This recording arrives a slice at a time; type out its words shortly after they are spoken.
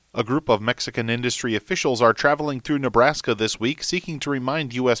A group of Mexican industry officials are traveling through Nebraska this week seeking to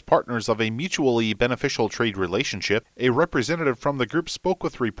remind U.S. partners of a mutually beneficial trade relationship. A representative from the group spoke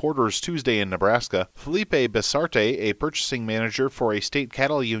with reporters Tuesday in Nebraska. Felipe Besarte, a purchasing manager for a state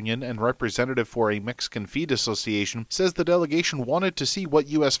cattle union and representative for a Mexican feed association, says the delegation wanted to see what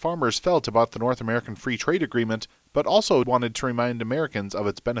U.S. farmers felt about the North American Free Trade Agreement, but also wanted to remind Americans of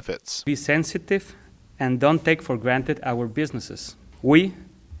its benefits. Be sensitive and don't take for granted our businesses. We,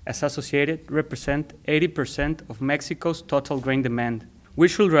 as Associated, represent 80% of Mexico's total grain demand. We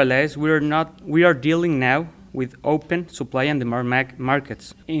should realize we are dealing now with open supply and demand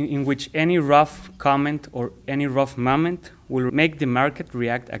markets, in which any rough comment or any rough moment will make the market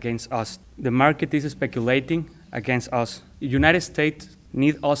react against us. The market is speculating against us. The United States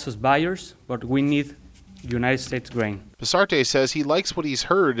need us as buyers, but we need United States grain. Besarte says he likes what he's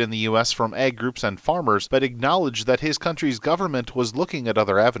heard in the U.S. from ag groups and farmers, but acknowledged that his country's government was looking at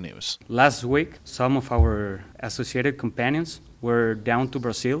other avenues. Last week, some of our associated companions were down to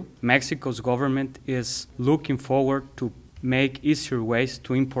Brazil. Mexico's government is looking forward to make easier ways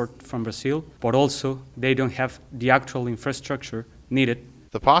to import from Brazil, but also they don't have the actual infrastructure needed.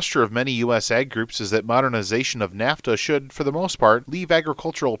 The posture of many U.S. ag groups is that modernization of NAFTA should, for the most part, leave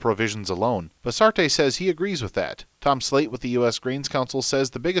agricultural provisions alone. Besarte says he agrees with that. Tom Slate with the U.S. Grains Council says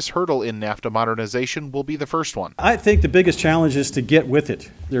the biggest hurdle in NAFTA modernization will be the first one. I think the biggest challenge is to get with it.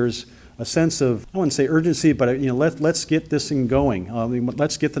 There's a sense of, I wouldn't say urgency, but let's get this thing going.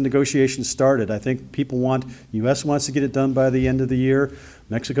 Let's get the negotiations started. I think the U.S. wants to get it done by the end of the year.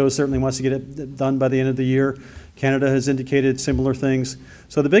 Mexico certainly wants to get it done by the end of the year. Canada has indicated similar things.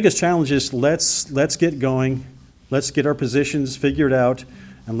 So the biggest challenge is let's get going. Let's get our positions figured out,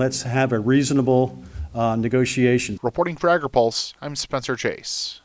 and let's have a reasonable negotiation. Reporting for AgriPulse, I'm Spencer Chase.